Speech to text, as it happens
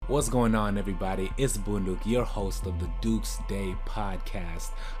What's going on, everybody? It's Bunduk, your host of the Duke's Day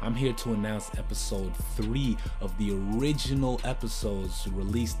podcast. I'm here to announce episode 3 of the original episodes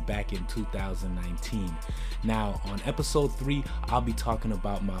released back in 2019. Now, on episode 3, I'll be talking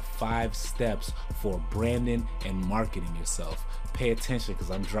about my 5 steps for branding and marketing yourself. Pay attention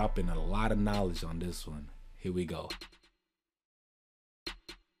because I'm dropping a lot of knowledge on this one. Here we go.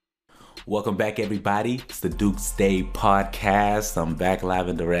 Welcome back, everybody. It's the Duke's Day podcast. I'm back live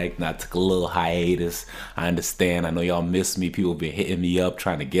and direct. Now, I took a little hiatus. I understand. I know y'all miss me. People have been hitting me up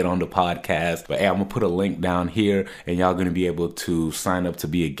trying to get on the podcast. But hey, I'm going to put a link down here and y'all going to be able to sign up to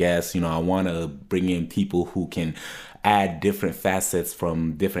be a guest. I want to bring in people who can add different facets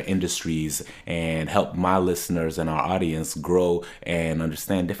from different industries and help my listeners and our audience grow and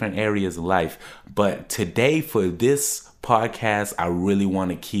understand different areas of life. But today, for this podcast, I really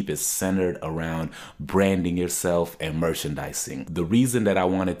want to keep it centered around branding yourself and merchandising. The reason that I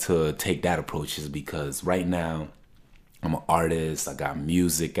wanted to take that approach is because right now I'm an artist. I got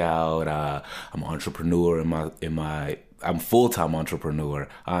music out. I'm an entrepreneur I'm a full-time entrepreneur,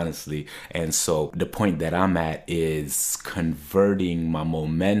 honestly. And so the point that I'm at is converting my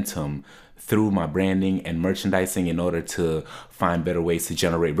momentum through my branding and merchandising in order to find better ways to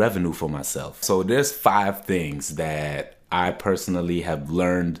generate revenue for myself. So there's 5 things that I personally have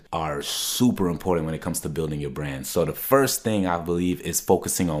learned are super important when it comes to building your brand. So the first thing I believe is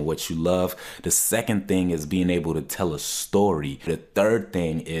focusing on what you love. The second thing is being able to tell a story. The third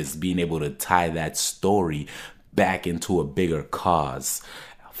thing is being able to tie that story back into a bigger cause.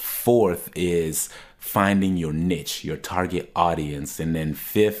 Fourth is finding your niche, your target audience. And then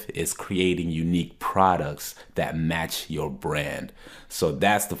 5th is creating unique products that match your brand. So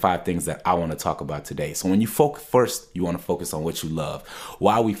that's the 5 things that I want to talk about today. So when you focus first, you want to focus on what you love.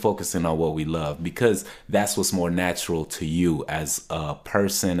 Why are we focusing on what we love? Because that's what's more natural to you as a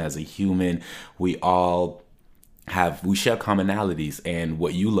person, as a human. We share commonalities, and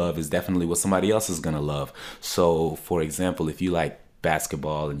what you love is definitely what somebody else is going to love. So for example, if you like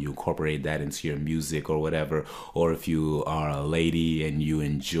basketball and you incorporate that into your music or whatever, or if you are a lady and you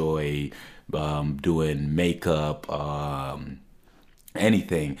enjoy doing makeup,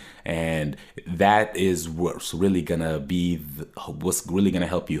 anything, and that is what's really gonna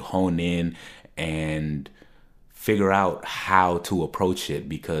help you hone in and figure out how to approach it.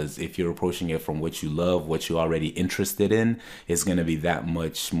 Because if you're approaching it from what you love, what you're already interested in, it's going to be that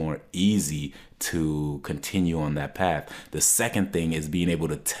much more easy to continue on that path. The second thing is being able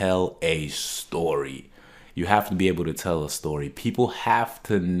to tell a story. You have to be able to tell a story. People want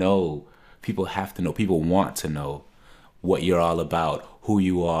to know what you're all about, who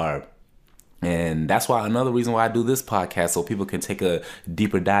you are. And that's why another reason why I do this podcast, so people can take a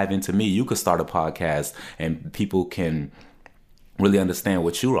deeper dive into me. You could start a podcast and people can really understand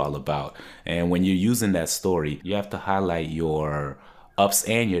what you're all about. And when you're using that story, you have to highlight your ups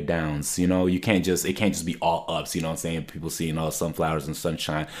and your downs. It can't just be all ups. You know what I'm saying? People seeing all sunflowers and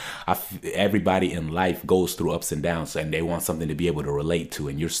sunshine. Everybody in life goes through ups and downs, and they want something to be able to relate to.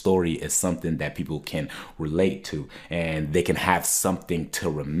 And your story is something that people can relate to, and they can have something to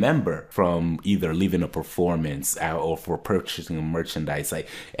remember from either leaving a performance or for purchasing a merchandise. Like,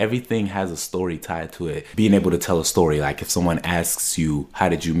 everything has a story tied to it. Being able to tell a story, like if someone asks you, how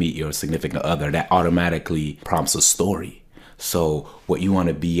did you meet your significant other? That automatically prompts a story. So what you want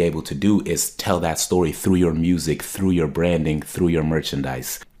to be able to do is tell that story through your music, through your branding, through your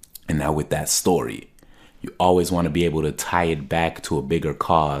merchandise. And now with that story, you always want to be able to tie it back to a bigger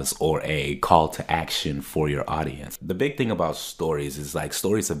cause or a call to action for your audience. The big thing about stories is, like,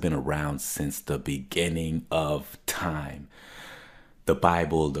 stories have been around since the beginning of time. The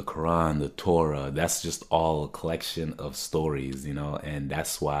Bible, the Quran, the Torah, that's just all a collection of stories, and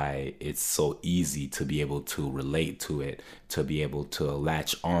that's why it's so easy to be able to relate to it, to be able to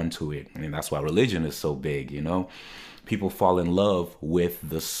latch onto it. And that's why religion is so big, People fall in love with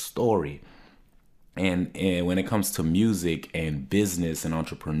the story. And when it comes to music and business and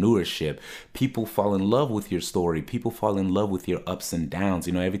entrepreneurship, people fall in love with your story. People fall in love with your ups and downs.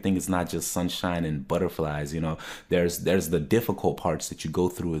 Everything is not just sunshine and butterflies. There's the difficult parts that you go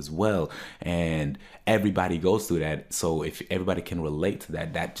through as well. And everybody goes through that. So if everybody can relate to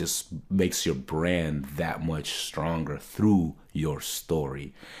that, that just makes your brand that much stronger through your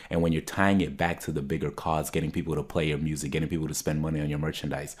story. And when you're tying it back to the bigger cause, getting people to play your music, getting people to spend money on your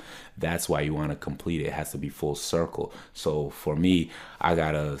merchandise, that's why you want to complete it. It has to be full circle. So for me, I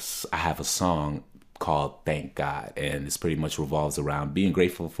have a song called Thank God, and it's pretty much revolves around being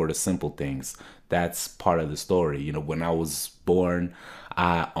grateful for the simple things. That's part of the story. When I was born,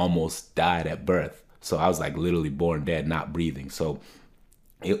 I almost died at birth. So I was like literally born dead, not breathing. So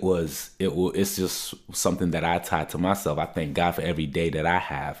it's just something that I tied to myself. I thank God for every day that I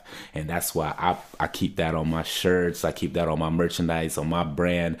have, and that's why I keep that on my shirts. I keep that on my merchandise, on my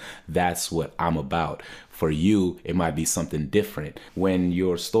brand. That's what I'm about. For you, it might be something different. When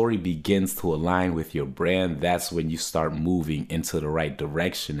your story begins to align with your brand, that's when you start moving into the right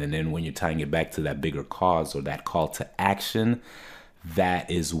direction. And then when you're tying it back to that bigger cause or that call to action,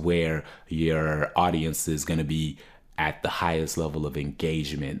 that is where your audience is going to be at the highest level of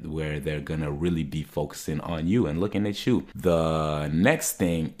engagement, where they're going to really be focusing on you and looking at you. The next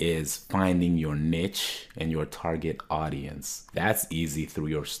thing is finding your niche and your target audience. That's easy through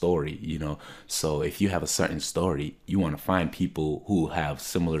your story, you know. So if you have a certain story, you want to find people who have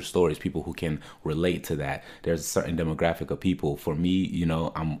similar stories, people who can relate to that. There's a certain demographic of people. For me, you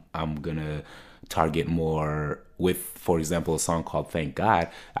know, I'm going to target more with, for example, a song called Thank God.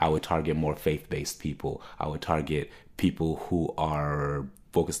 I would target more faith-based people. I would target people who are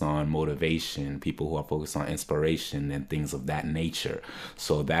focused on motivation, people who are focused on inspiration and things of that nature.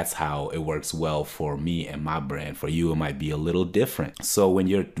 So that's how it works well for me and my brand. For you, it might be a little different. So when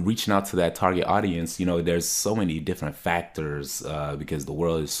you're reaching out to that target audience, you know, there's so many different factors because the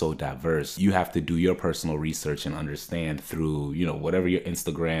world is so diverse. You have to do your personal research and understand through, you know, whatever your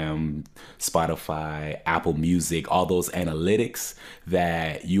Instagram, Spotify, Apple Music, all those analytics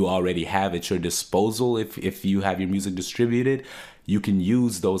that you already have at your disposal. If you have your music distributed, you can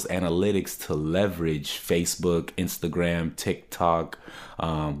use those analytics to leverage Facebook, Instagram, TikTok,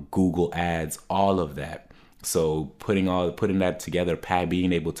 Google ads, all of that. So putting that together,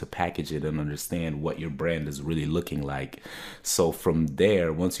 being able to package it and understand what your brand is really looking like. So from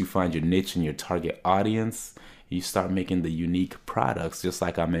there, once you find your niche and your target audience, you start making the unique products, just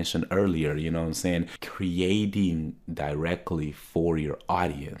like I mentioned earlier, you know what I'm saying? Creating directly for your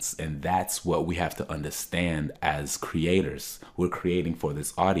audience. And that's what we have to understand as creators. We're creating for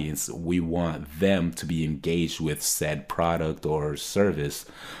this audience. We want them to be engaged with said product or service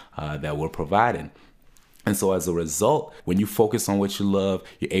that we're providing. And so as a result, when you focus on what you love,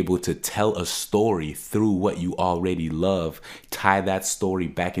 you're able to tell a story through what you already love, tie that story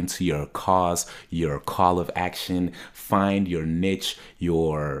back into your cause, your call of action, find your niche,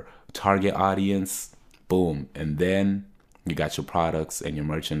 your target audience, boom. And then you got your products and your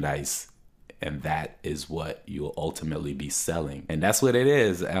merchandise. And that is what you'll ultimately be selling. And that's what it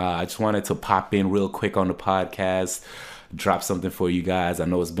is. I just wanted to pop in real quick on the podcast, drop something for you guys. I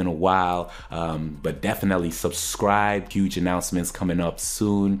know it's been a while, but definitely subscribe. Huge announcements coming up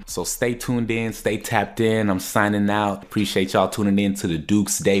soon. So stay tuned in, stay tapped in. I'm signing out. Appreciate y'all tuning in to the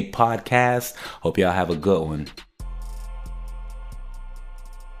Duke's Day podcast. Hope y'all have a good one.